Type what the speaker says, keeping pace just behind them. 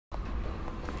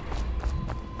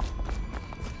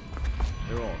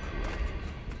They're all corrupt.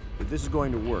 If this is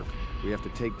going to work, we have to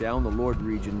take down the Lord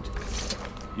Regent.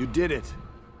 You did it!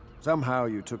 Somehow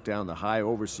you took down the High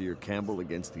Overseer Campbell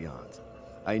against the odds.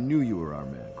 I knew you were our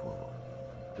man, Corvo.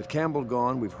 With Campbell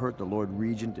gone, we've hurt the Lord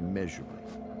Regent immeasurably.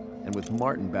 And with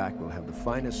Martin back, we'll have the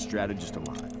finest strategist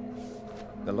alive.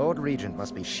 The Lord Regent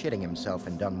must be shitting himself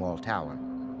in Dunwall Tower.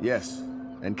 Yes,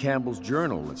 and Campbell's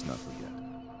journal, let's not forget.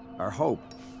 Our hope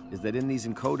is that in these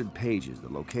encoded pages,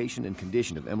 the location and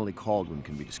condition of Emily Kaldwin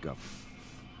can be discovered.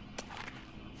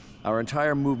 Our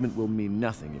entire movement will mean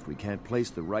nothing if we can't place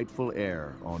the rightful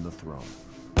heir on the throne.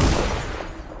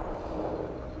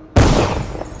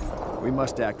 We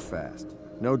must act fast.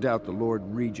 No doubt the Lord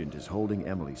Regent is holding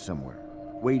Emily somewhere,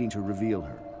 waiting to reveal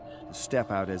her, to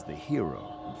step out as the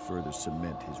hero and further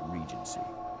cement his regency.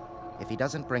 If he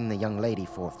doesn't bring the young lady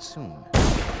forth soon,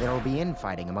 there will be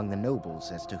infighting among the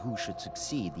nobles as to who should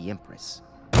succeed the Empress.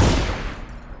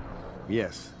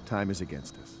 Yes, time is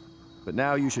against us. But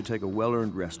now you should take a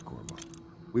well-earned rest, Corvo.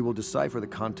 We will decipher the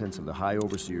contents of the High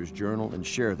Overseer's journal and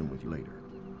share them with you later.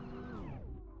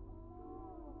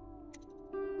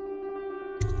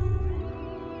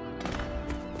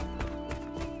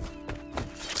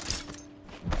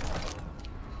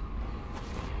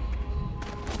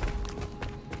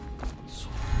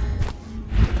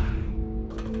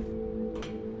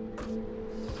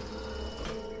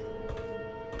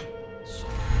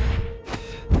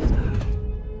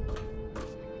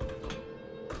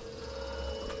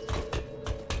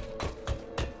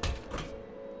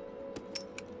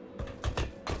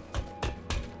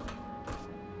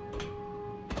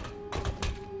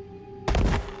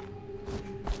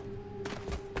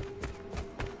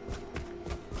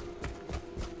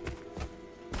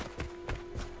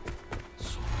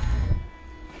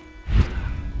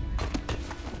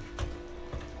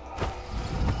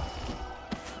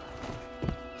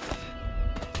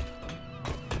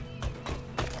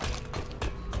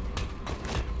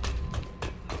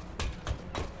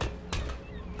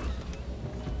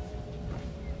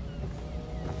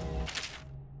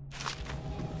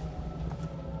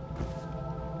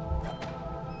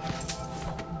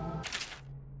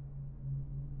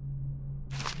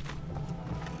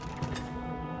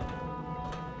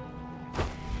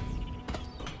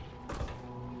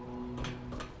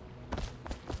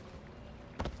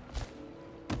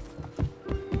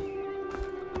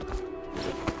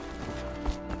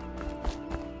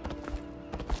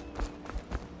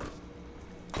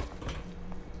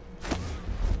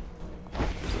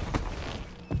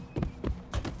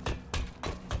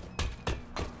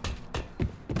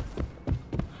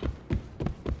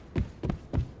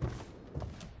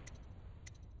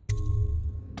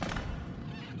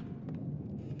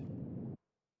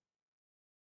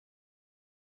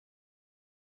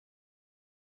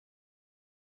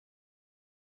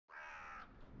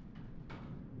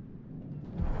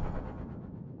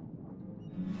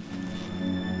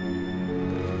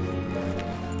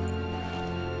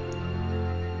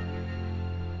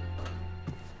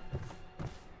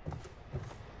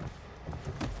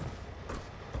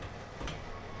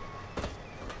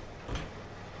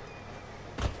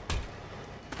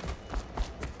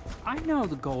 I know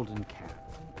the Golden Cat,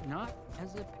 not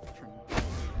as a patron.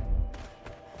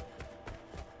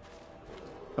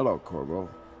 Hello, Corvo.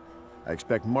 I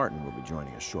expect Martin will be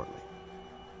joining us shortly.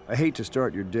 I hate to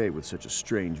start your day with such a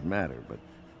strange matter, but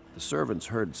the servants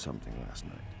heard something last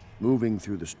night, moving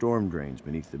through the storm drains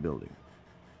beneath the building.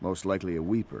 Most likely a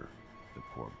weeper, the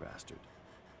poor bastard.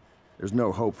 There's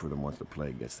no hope for them once the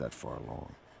plague gets that far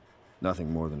along.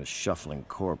 Nothing more than a shuffling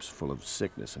corpse full of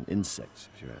sickness and insects,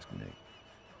 if you ask me.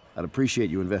 I'd appreciate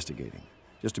you investigating,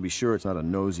 just to be sure it's not a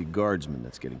nosy guardsman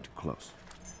that's getting too close.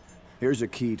 Here's a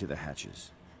key to the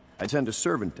hatches. I'd send a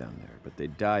servant down there, but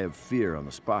they'd die of fear on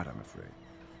the spot, I'm afraid.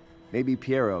 Maybe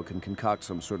Piero can concoct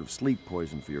some sort of sleep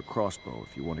poison for your crossbow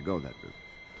if you want to go that route.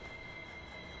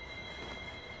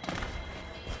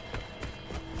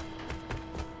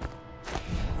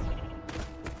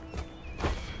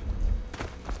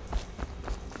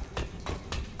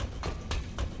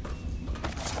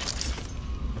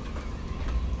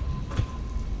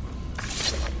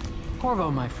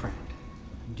 Corvo, my friend,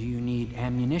 do you need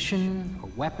ammunition or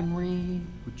weaponry?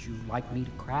 Would you like me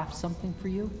to craft something for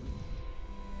you?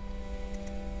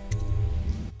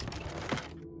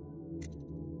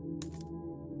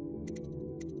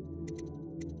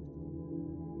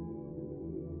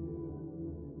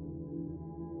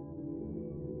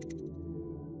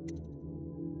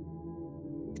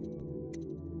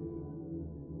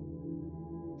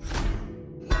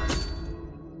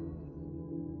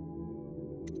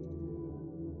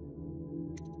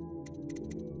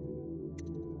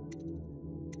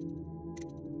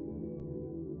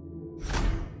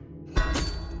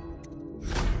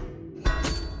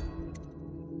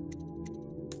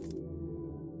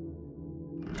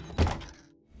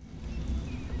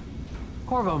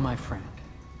 Corvo, my friend.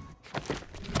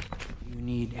 You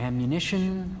need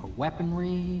ammunition or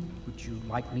weaponry? Would you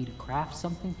like me to craft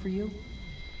something for you?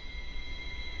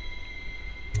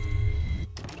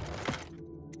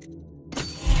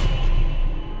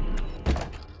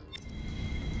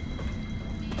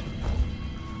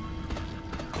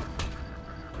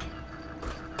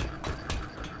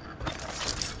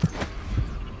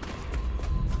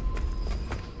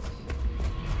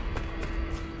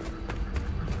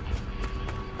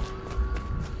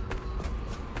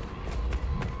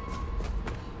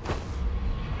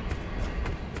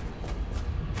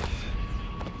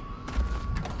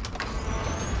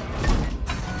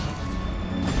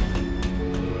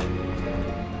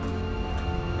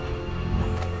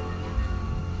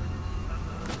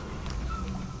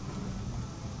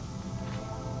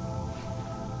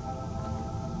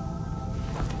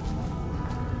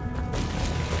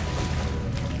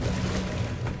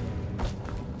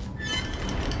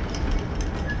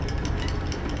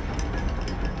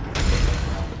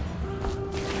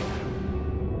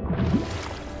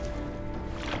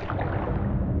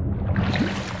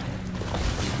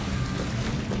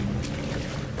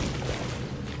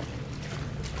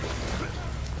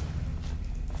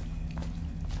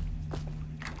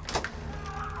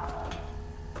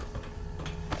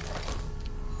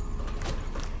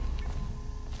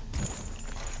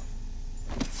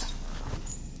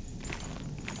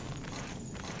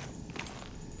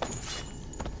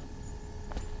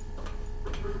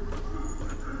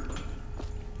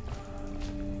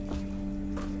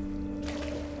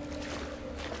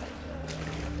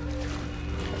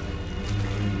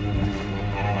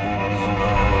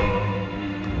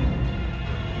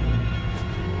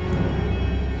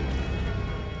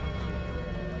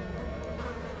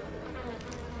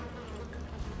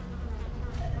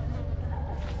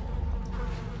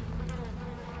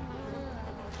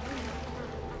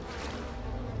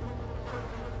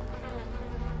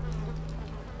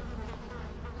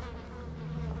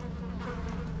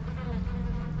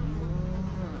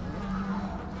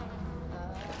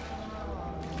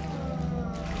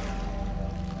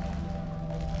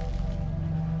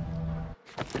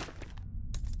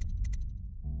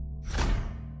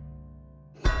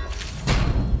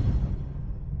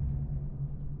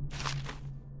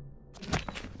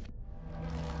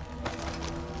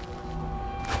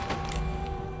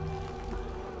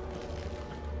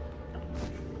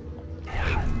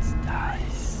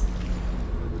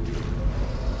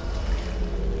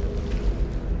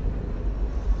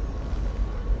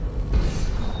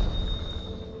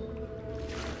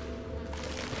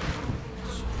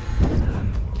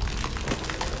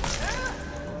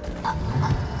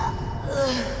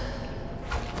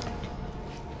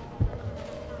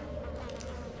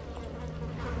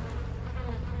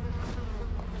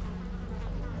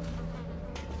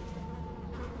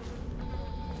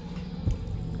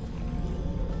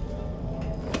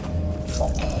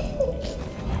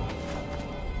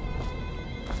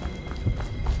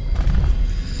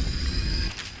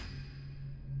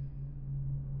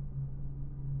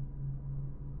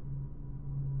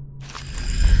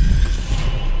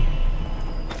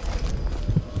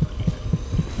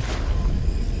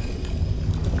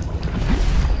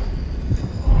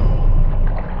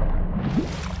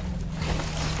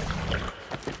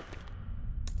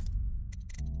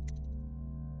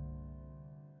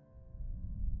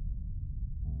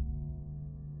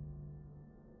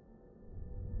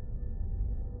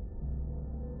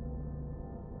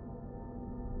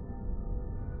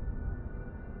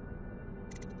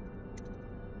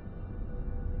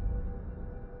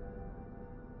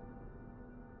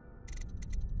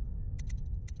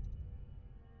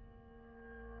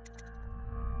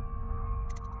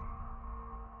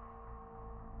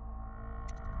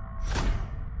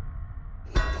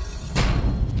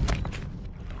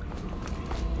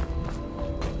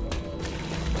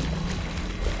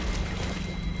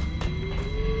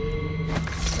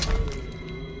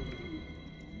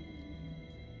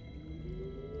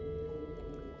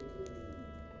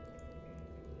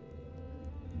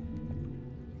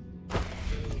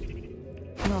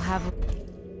 They'll have...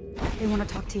 They want to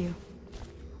talk to you.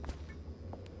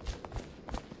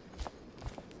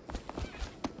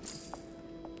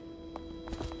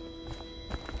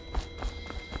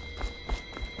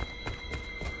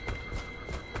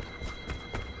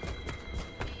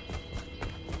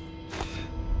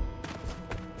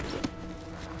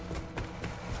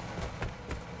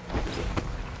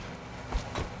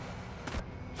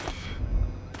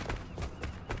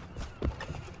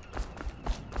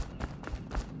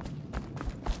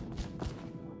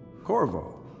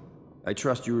 Corvo, I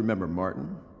trust you remember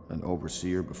Martin, an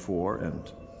overseer before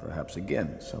and Perhaps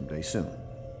again someday soon.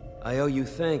 I owe you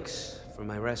thanks for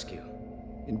my rescue.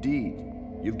 Indeed,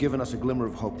 you've given us a glimmer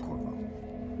of hope, Corvo.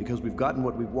 Because we've gotten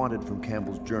what we wanted from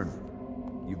Campbell's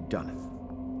journal. You've done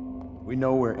it. We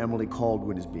know where Emily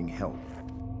Caldwin is being held.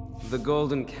 The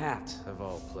Golden Cat, of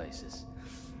all places.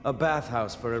 A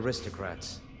bathhouse for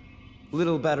aristocrats.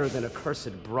 Little better than a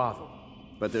cursed brothel.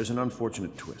 But there's an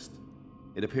unfortunate twist.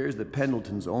 It appears that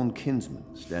Pendleton's own kinsmen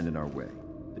stand in our way.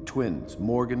 The twins,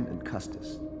 Morgan and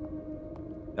Custis.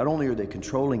 Not only are they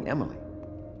controlling Emily,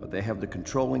 but they have the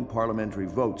controlling parliamentary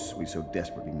votes we so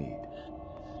desperately need.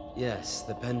 Yes,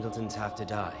 the Pendletons have to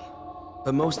die.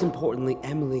 But most importantly,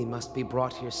 Emily must be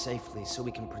brought here safely so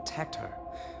we can protect her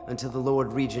until the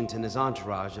Lord Regent and his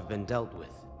entourage have been dealt with.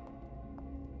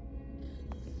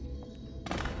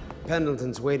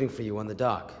 Pendleton's waiting for you on the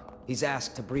dock. He's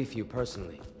asked to brief you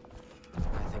personally.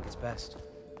 I think it's best.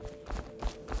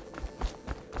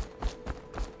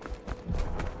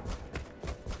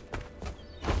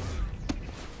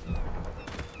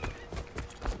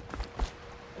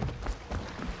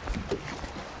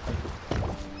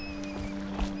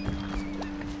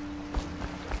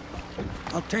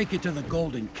 I'll take you to the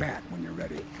Golden Cat when you're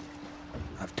ready.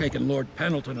 I've taken Lord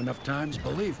Pendleton enough times,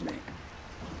 believe me.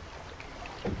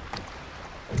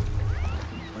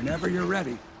 Whenever you're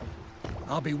ready,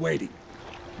 I'll be waiting.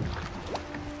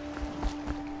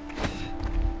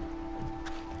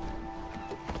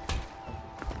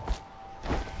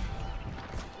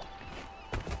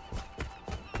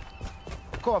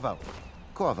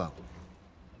 Corvo.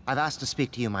 I've asked to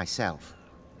speak to you myself.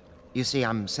 You see,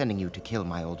 I'm sending you to kill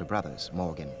my older brothers,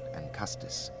 Morgan and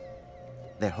Custis.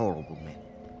 They're horrible men.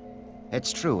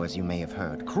 It's true, as you may have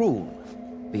heard, cruel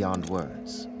beyond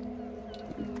words.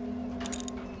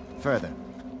 Further,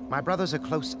 my brothers are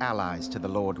close allies to the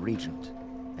Lord Regent,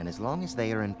 and as long as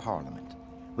they are in Parliament,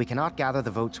 we cannot gather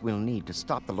the votes we'll need to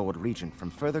stop the Lord Regent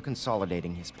from further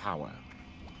consolidating his power.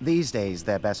 These days,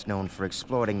 they're best known for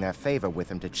exploiting their favor with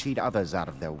him to cheat others out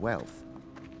of their wealth.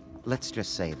 Let's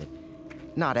just say that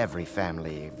not every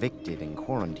family evicted and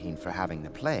quarantined for having the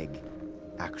plague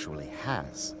actually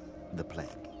has the plague.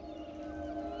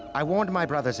 I warned my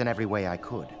brothers in every way I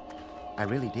could. I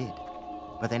really did.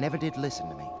 But they never did listen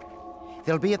to me.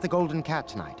 They'll be at the Golden Cat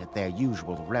tonight at their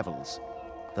usual revels.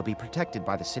 They'll be protected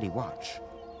by the City Watch,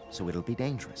 so it'll be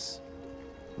dangerous.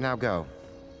 Now go.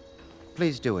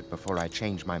 Please do it before I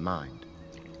change my mind.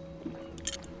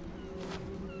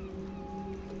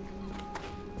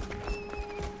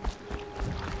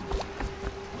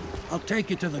 I'll take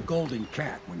you to the Golden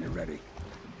Cat when you're ready.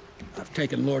 I've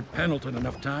taken Lord Pendleton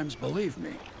enough times, believe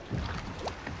me.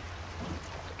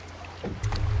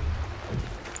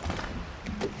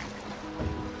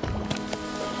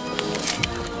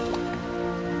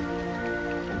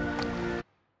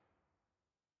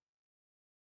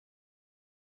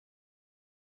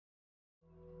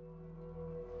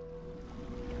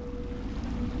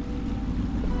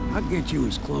 I'll get you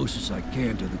as close as I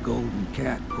can to the Golden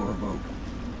Cat, Corvo.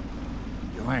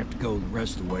 You'll have to go the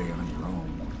rest of the way on your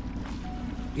own.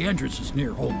 The entrance is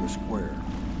near Holger Square.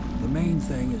 The main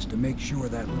thing is to make sure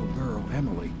that little girl,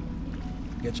 Emily,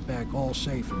 gets back all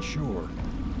safe and sure.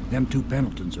 Them two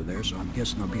Pendletons are there, so I'm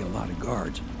guessing there'll be a lot of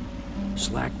guards.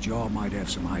 Slackjaw might have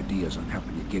some ideas on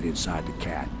helping you get inside the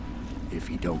cat, if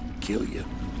he don't kill you.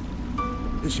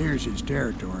 This here's his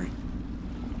territory.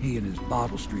 He and his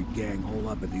Bottle Street gang hole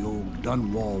up at the old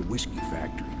Dunwall whiskey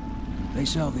factory. They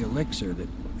sell the elixir that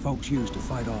folks use to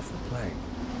fight off the plague.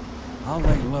 I'll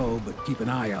lay low, but keep an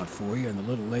eye out for you and the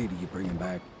little lady you bring him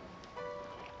back.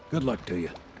 Good luck to you.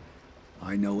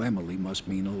 I know Emily must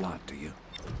mean a lot to you.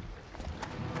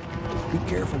 Be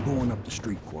careful going up the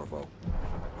street, Corvo.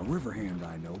 A river hand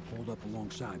I know pulled up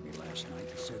alongside me last night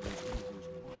and said there's one of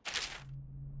those...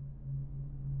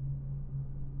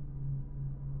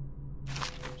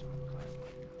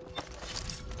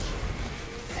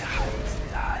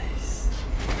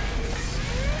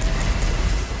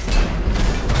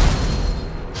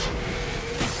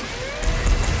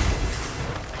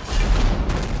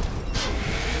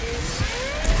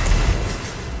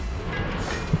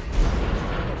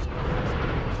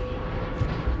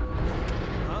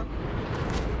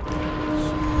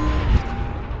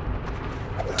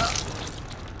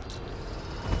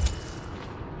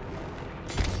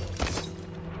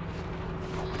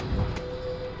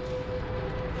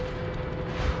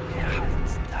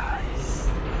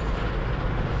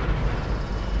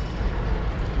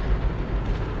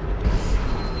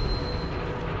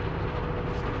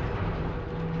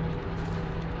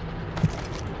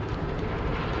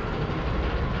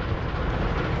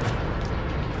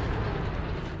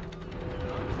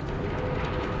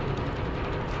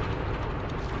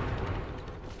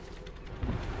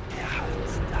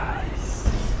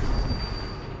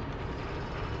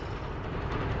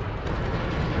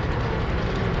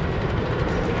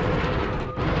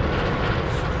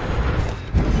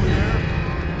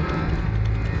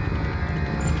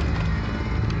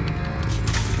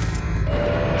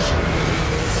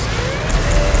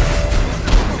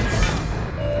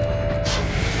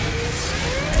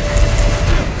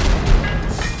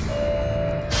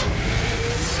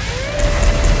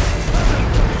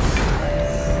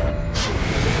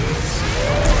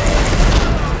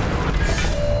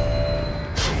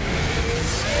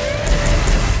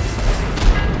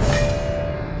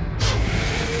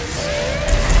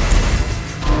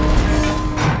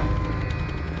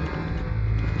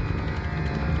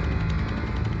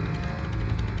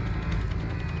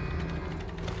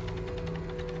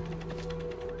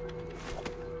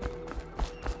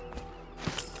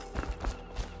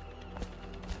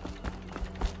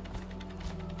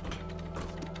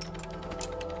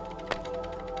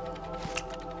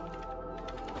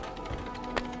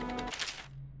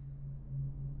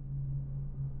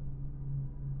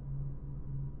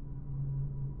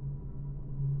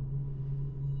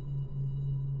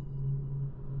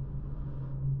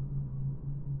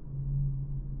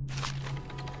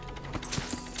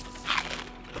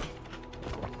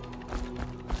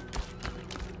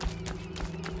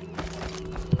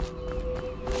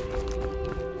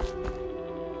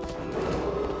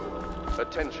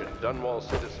 Attention, Dunwall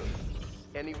citizens.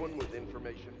 Anyone with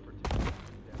information pertaining to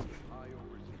the death of High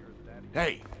Overseer Thaddeus...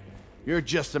 Hey, you're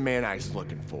just the man I was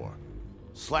looking for.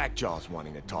 Slackjaw's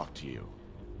wanting to talk to you.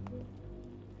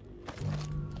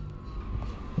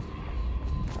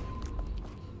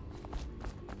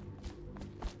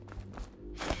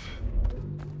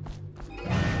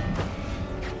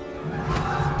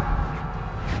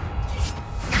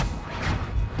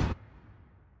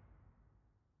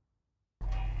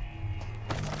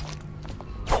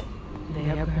 They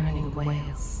are burning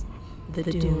whales. The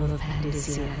doom of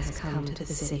Pandacia has come to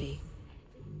the city.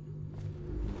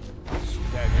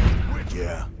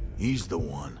 Yeah, he's the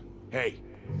one. Hey,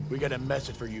 we got a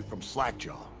message for you from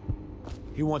Slackjaw.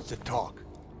 He wants to talk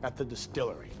at the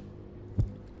distillery.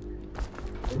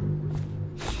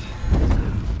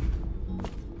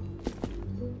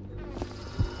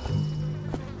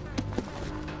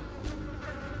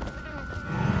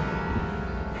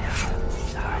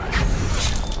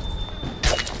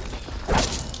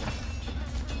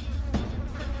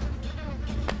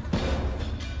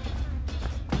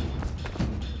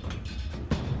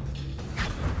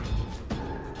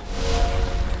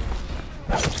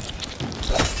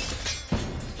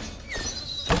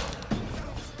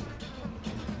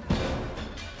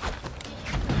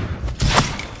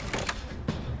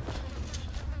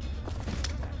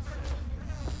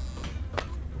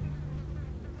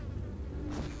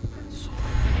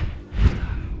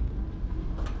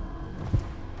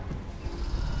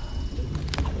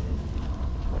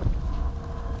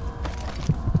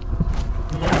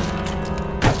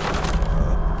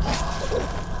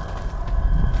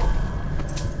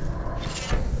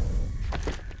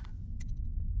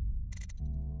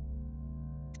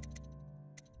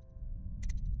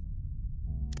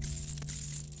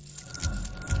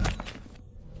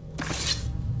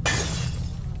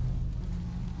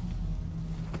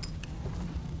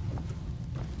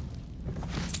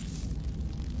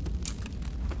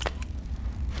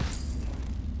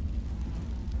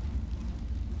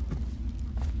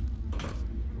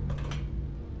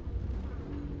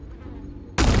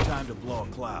 Time to blow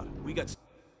a cloud. We got...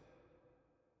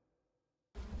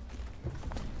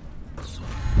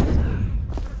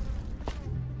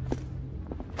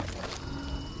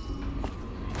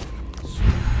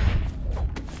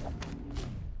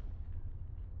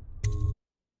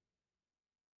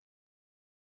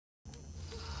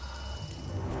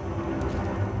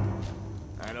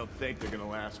 I don't think they're gonna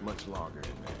last much longer in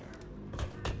there.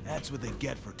 That's what they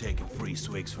get for taking free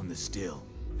swigs from the still.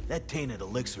 That tainted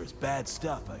elixir is bad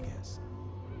stuff, I guess.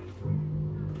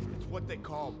 It's what they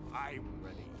call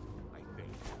irony, I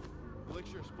think.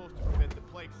 Elixir is supposed to prevent the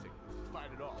plague sickness, fight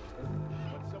it off.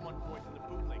 But someone poisoned the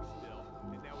bootleg still,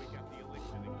 and now we got the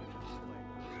elixir that gives us plague.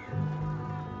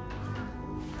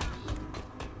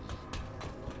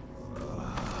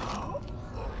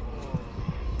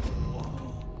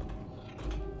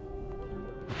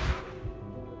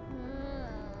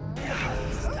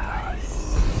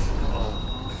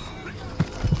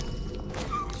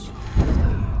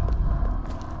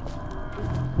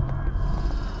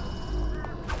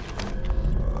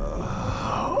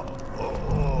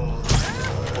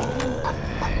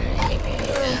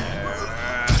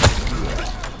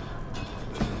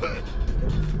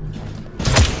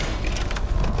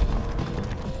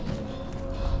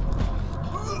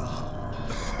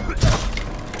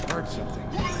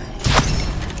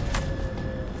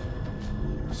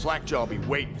 Slackjaw'll be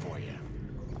waiting for you.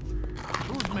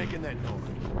 Who's making that noise?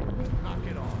 Knock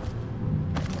it off.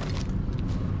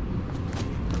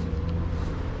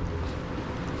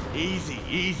 Easy,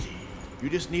 easy. You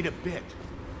just need a bit.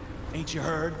 Ain't you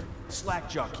heard?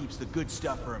 Slackjaw keeps the good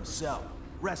stuff for himself.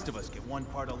 Rest of us get 1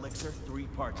 part elixir, 3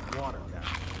 parts water down.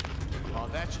 Oh,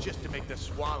 that's just to make the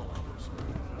swallow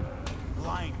smooth. Well,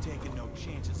 I ain't taking no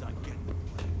chances on getting the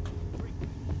plague.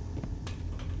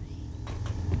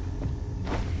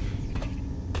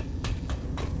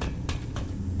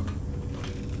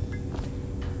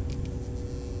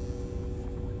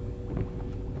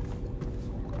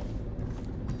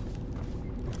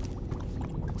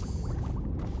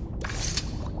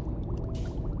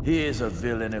 He is a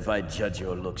villain if I judge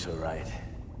your looks aright.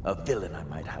 A villain I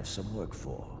might have some work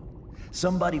for.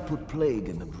 Somebody put plague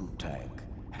in the brute tank.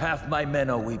 Half my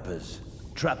men are weepers.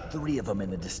 Trapped 3 of them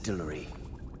in the distillery.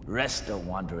 Rest are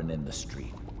wandering in the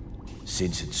street.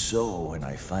 Since it's so, and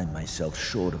I find myself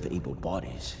short of able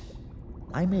bodies,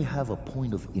 I may have a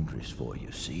point of interest for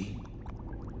you, see?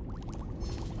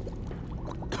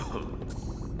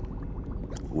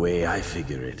 Way I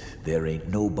figure it, there ain't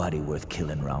nobody worth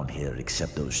killing round here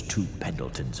except those 2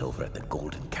 Pendletons over at the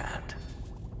Golden Cat.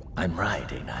 I'm right,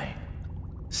 ain't I?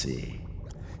 See,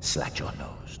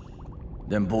 Slack-jaw-nosed.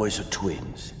 Them boys are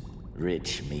twins.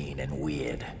 Rich, mean, and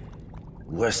weird.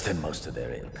 Worse than most of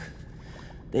their ilk.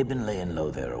 They've been laying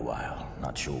low there a while,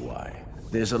 not sure why.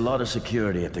 There's a lot of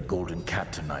security at the Golden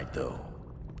Cat tonight, though.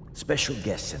 Special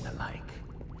guests and the like.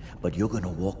 But you're gonna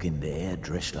walk in there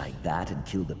dressed like that and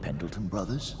kill the Pendleton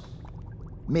brothers?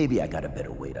 Maybe I got a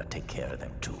better way to take care of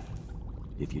them, too.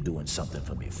 If you're doing something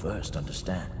for me first,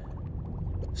 understand?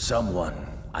 Someone,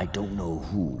 I don't know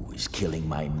who, is killing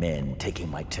my men, taking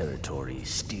my territory,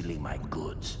 stealing my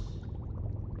goods.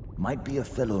 Might be a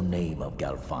fellow named of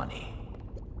Galvani.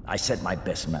 I sent my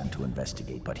best man to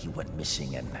investigate, but he went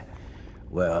missing and...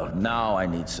 well, now I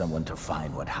need someone to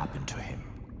find what happened to him.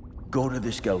 Go to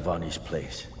this Galvani's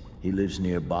place. He lives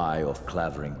nearby off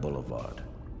Clavering Boulevard.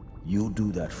 You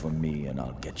do that for me and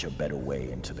I'll get you a better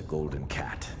way into the Golden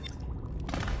Cat.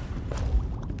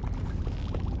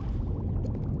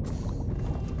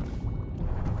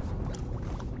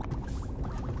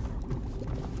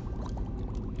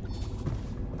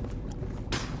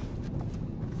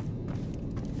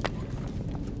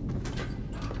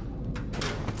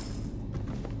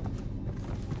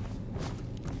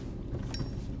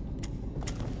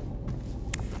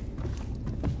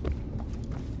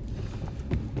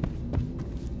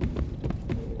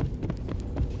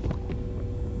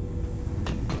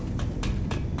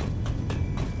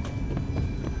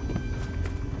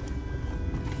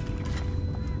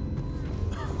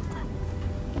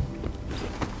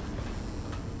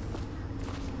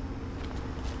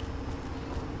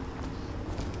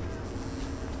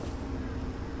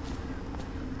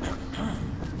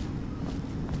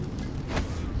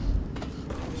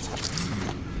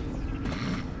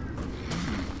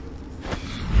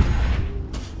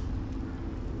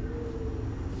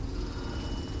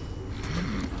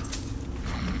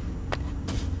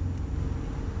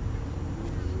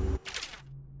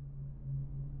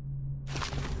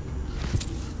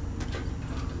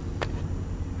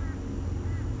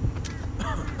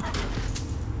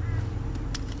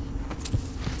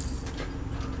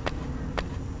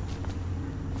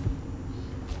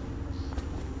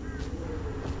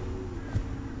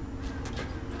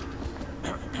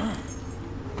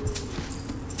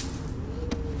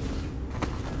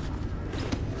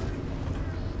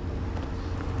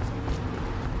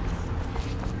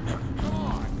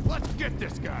 Get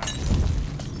this guy!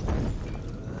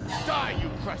 Die, you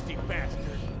crusty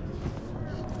bastard!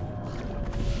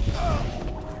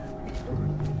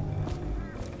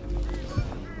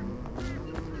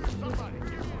 Somebody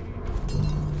get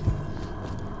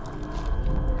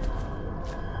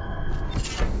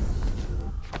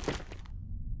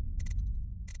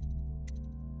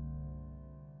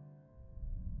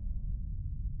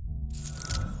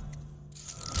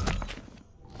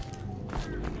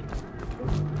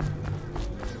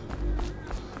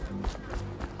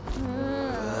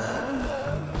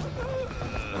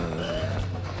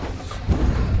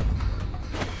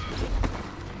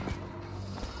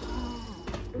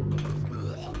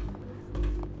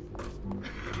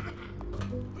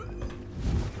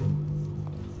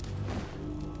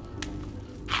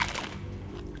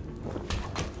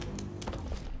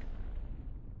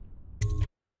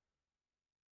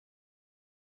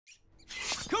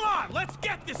Let's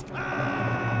get this guy!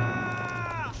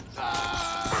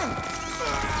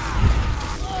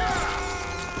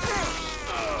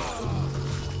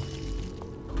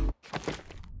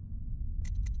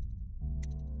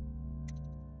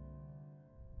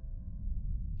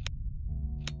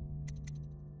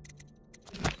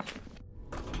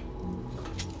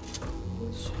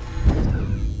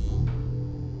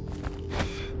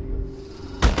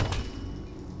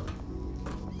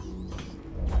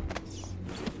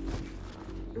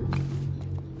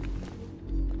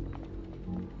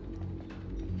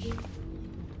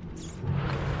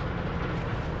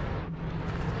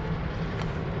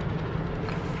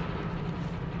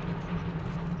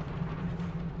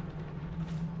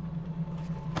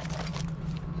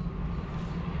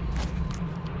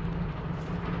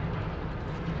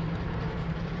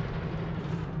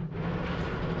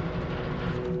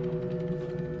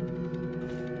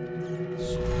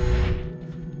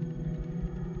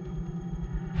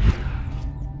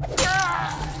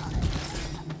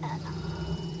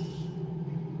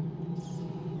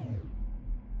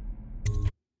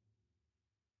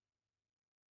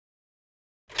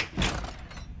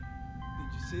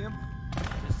 See him?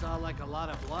 Just saw like a lot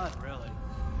of blood, really.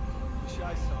 Wish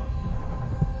I saw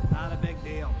him. Not a big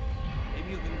deal.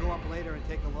 Maybe you can go up later and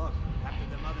take a look, after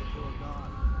them other two are gone.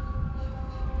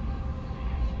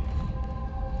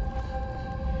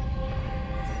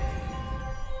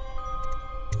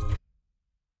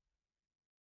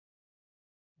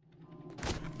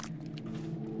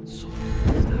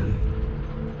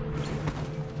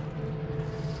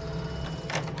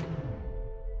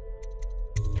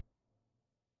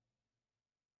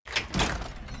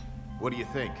 What do you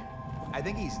think? I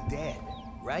think he's dead,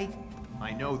 right?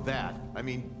 I know that. I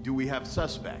mean, do we have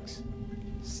suspects?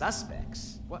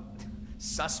 Suspects? What?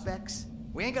 Suspects?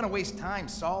 We ain't gonna waste time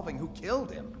solving who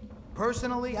killed him.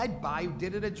 Personally, I'd buy who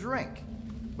did it a drink.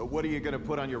 But what are you gonna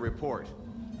put on your report?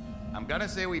 I'm gonna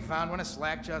say we found one of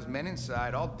Slackjaw's men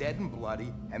inside, all dead and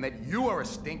bloody, and that you are a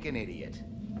stinking idiot.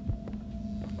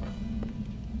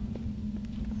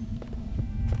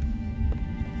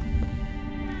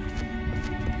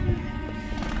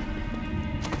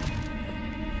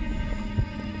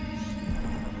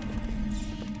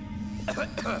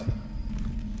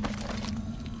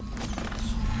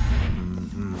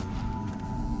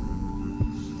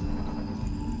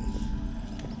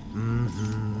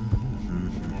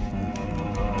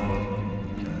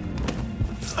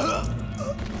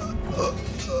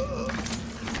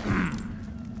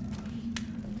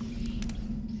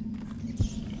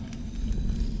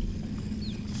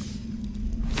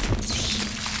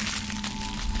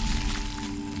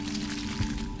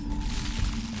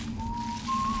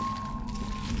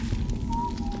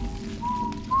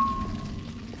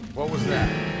 What was that?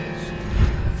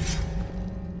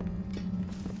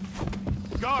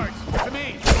 Guards, to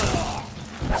me!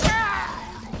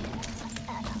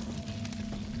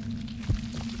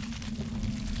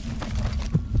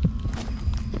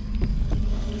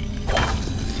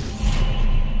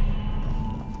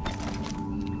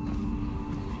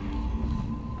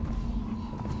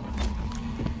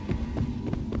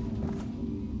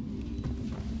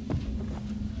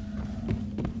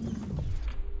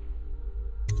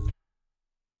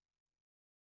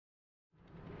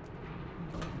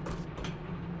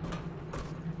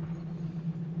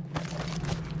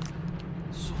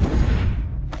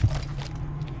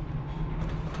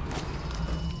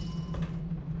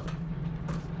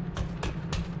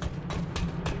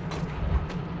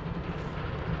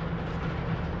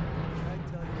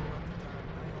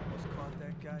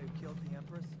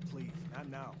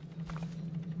 Now.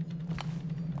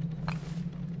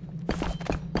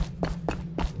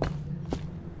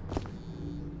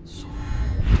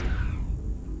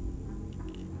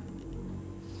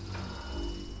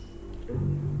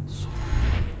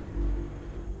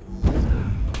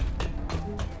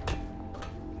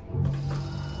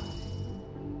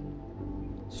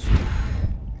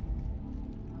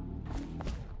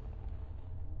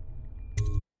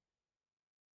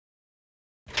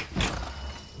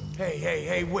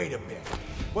 Hey, wait a bit.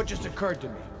 What just occurred to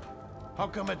me? How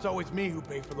come it's always me who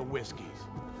pay for the whiskeys?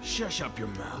 Shush up your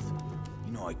mouth.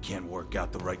 You know I can't work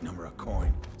out the right number of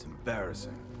coin. It's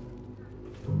embarrassing.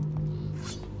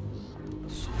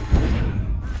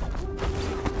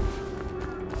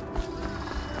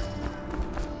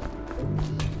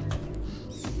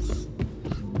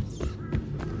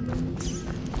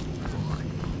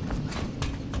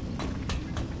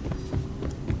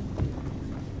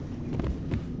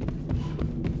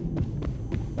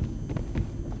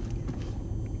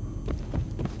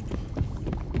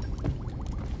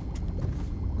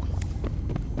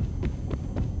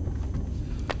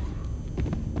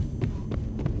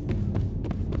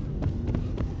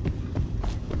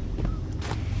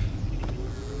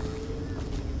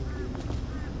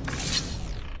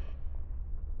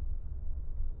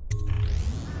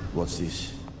 What's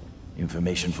this?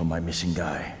 Information from my missing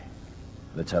guy.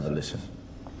 Let's have a listen.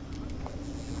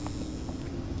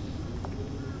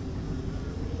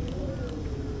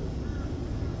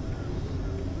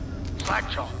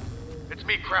 Slackjaw, it's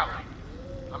me, Crowley.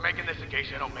 I'm making this in case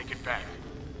I don't make it back.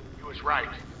 You was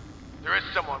right. There is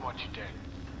someone wants you dead.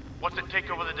 Wants to take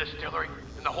over the distillery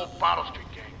and the whole Bottle Street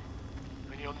gang.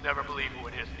 And you'll never believe who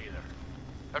it is, neither.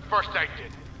 At first I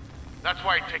did. That's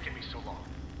why it's taken me so long.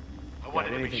 I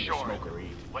wanted to be sure. Smoke or eat?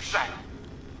 What's that?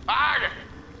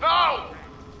 No!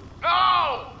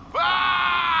 No!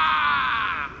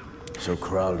 Ah! So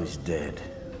Crowley's dead.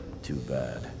 Too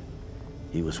bad.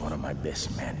 He was one of my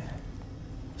best men.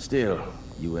 Still,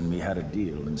 you and me had a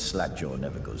deal, and Slackjaw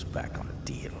never goes back on a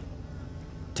deal.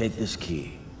 Take this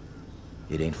key.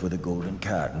 It ain't for the Golden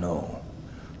Cat, no.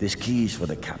 This key's for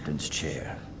the captain's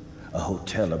chair. A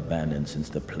hotel abandoned since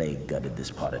the plague gutted this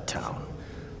part of town.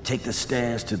 Take the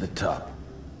stairs to the top.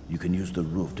 You can use the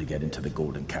roof to get into the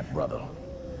Golden Cat brothel.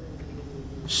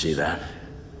 See that?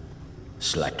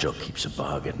 Slackjaw keeps a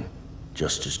bargain.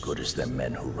 Just as good as the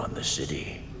men who run the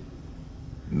city.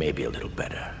 Maybe a little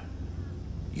better.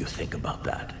 You think about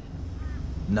that.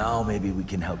 Now maybe we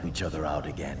can help each other out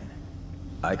again.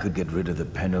 I could get rid of the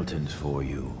Pendletons for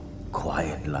you.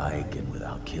 Quiet-like and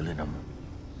without killing them.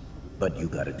 But you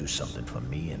gotta do something for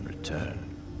me in return.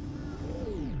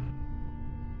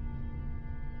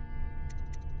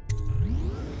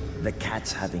 The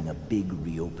Cat's having a big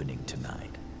reopening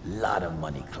tonight. Lot of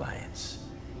money clients,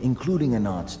 including an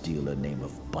arts dealer named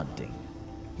of Bunting.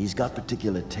 He's got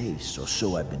particular tastes, or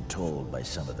so I've been told by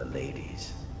some of the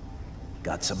ladies.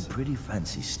 Got some pretty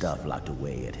fancy stuff locked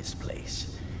away at his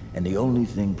place. And the only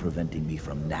thing preventing me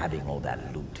from nabbing all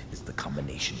that loot is the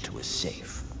combination to his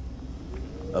safe.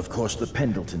 Of course, the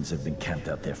Pendletons have been camped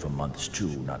out there for months too,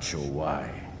 not sure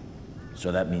why.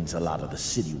 So that means a lot of the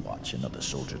City Watch and other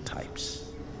soldier types.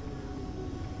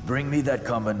 Bring me that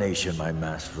combination, my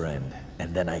masked friend,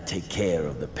 and then I take care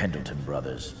of the Pendleton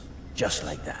brothers. Just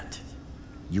like that.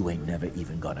 You ain't never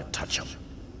even gonna touch them.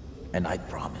 And I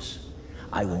promise,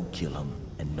 I won't kill them,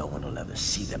 and no one will ever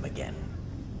see them again.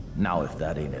 Now if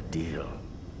that ain't a deal,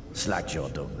 Slackjaw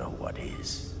don't know what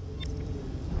is.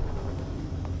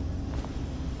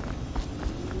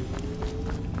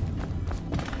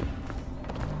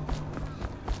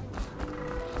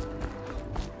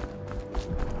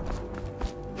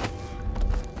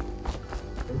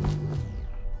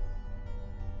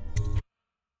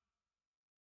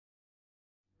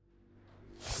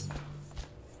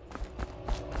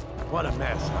 What a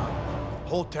mess, huh?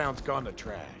 Whole town's gone to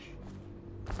trash.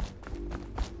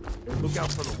 Look out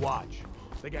for the Watch.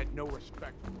 They got no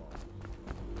respect for law.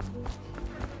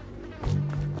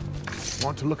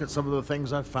 Want to look at some of the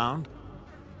things I've found?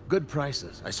 Good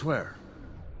prices, I swear.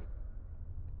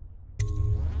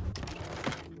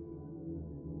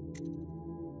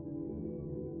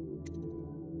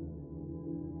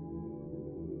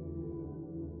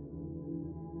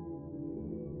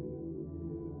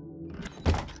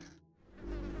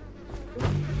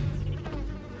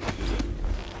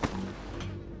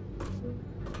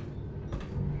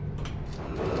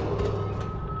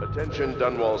 Attention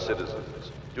Dunwall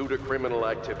citizens. Due to criminal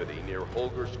activity near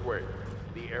Holger Square,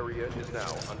 the area is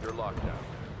now under lockdown.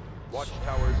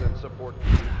 Watchtowers and support...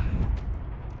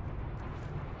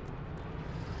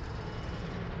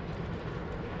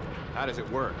 How does it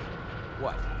work?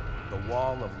 What? The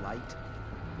Wall of Light?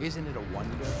 Isn't it a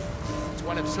wonder? It's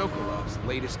one of Sokolov's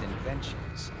latest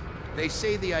inventions. They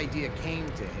say the idea came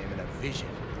to him in a vision.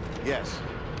 Yes,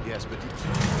 but...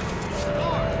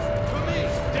 Stars! For me!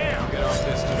 Damn! Get off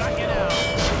this... Knock it out!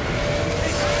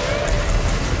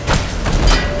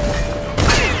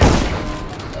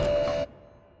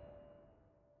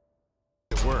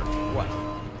 It worked. What?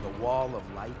 The Wall of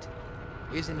Light?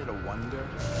 Isn't it a wonder?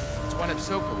 It's one of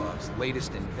Sokolov's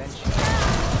latest inventions. It's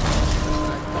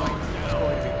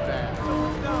going to be bad.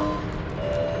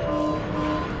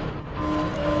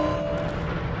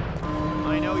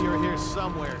 I know you're here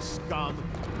somewhere, scum.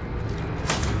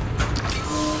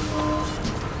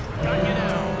 Got you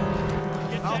now.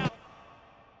 Get down.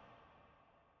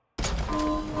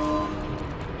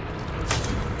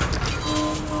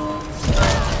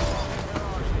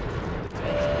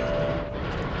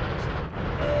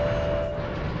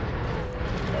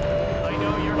 I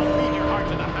know you're gonna feed your heart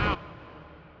to the hound.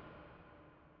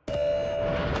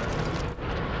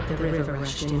 The river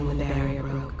rushed in when the barrier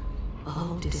broke. The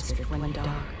whole district went dark.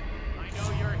 I know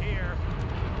you're here.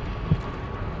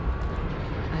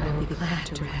 I will be glad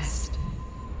to rest.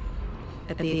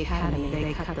 At the Academy,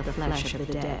 they cut the flesh of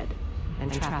the dead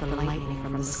and trap the lightning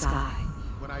from the sky.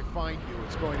 When I find you,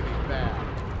 it's going to be bad.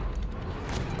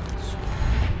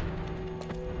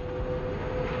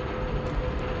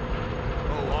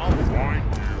 Oh, I'll find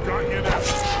you. Got you now.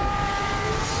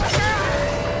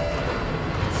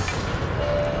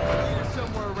 You're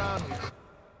somewhere around here.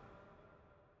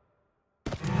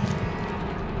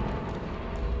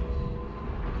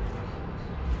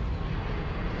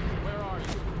 Where are you?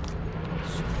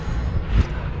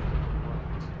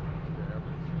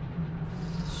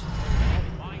 I'll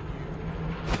find you.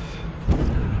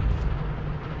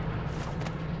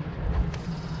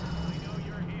 I know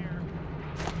you're here.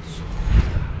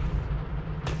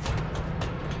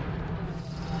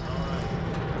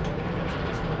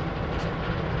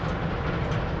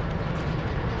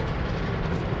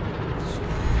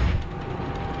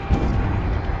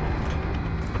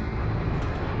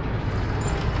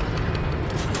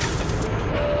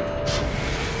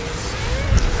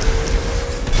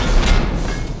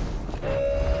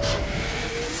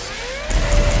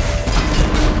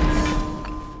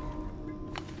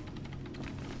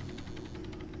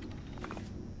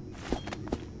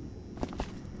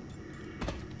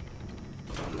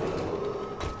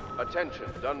 Attention,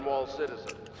 Dunwall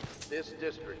citizens. This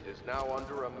district is now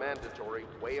under a mandatory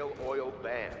whale oil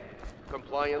ban.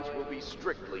 Compliance will be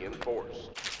strictly enforced.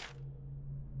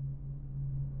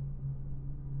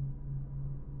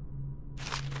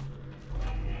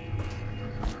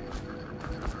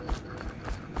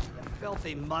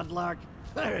 Filthy mudlark.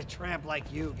 Let a tramp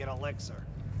like you get elixir.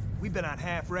 We've been on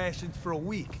half rations for a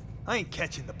week. I ain't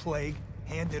catching the plague.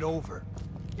 Hand it over.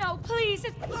 No, please.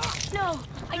 No,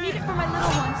 I need it for my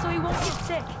little one so he won't get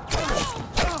sick.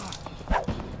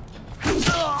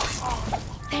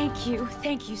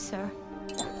 Thank you, sir.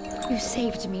 You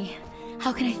saved me.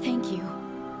 How can I thank you?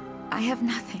 I have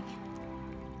nothing.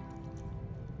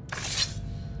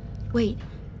 Wait,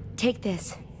 take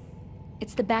this.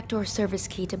 It's the backdoor service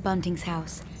key to Bunting's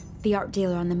house, the art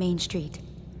dealer on the main street.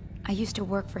 I used to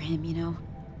work for him, you know,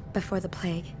 before the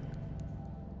plague.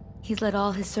 He's let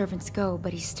all his servants go,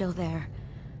 but he's still there,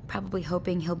 probably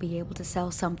hoping he'll be able to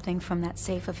sell something from that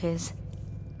safe of his.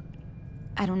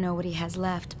 I don't know what he has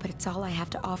left, but it's all I have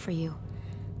to offer you.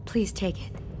 Please take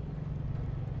it.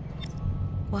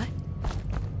 What?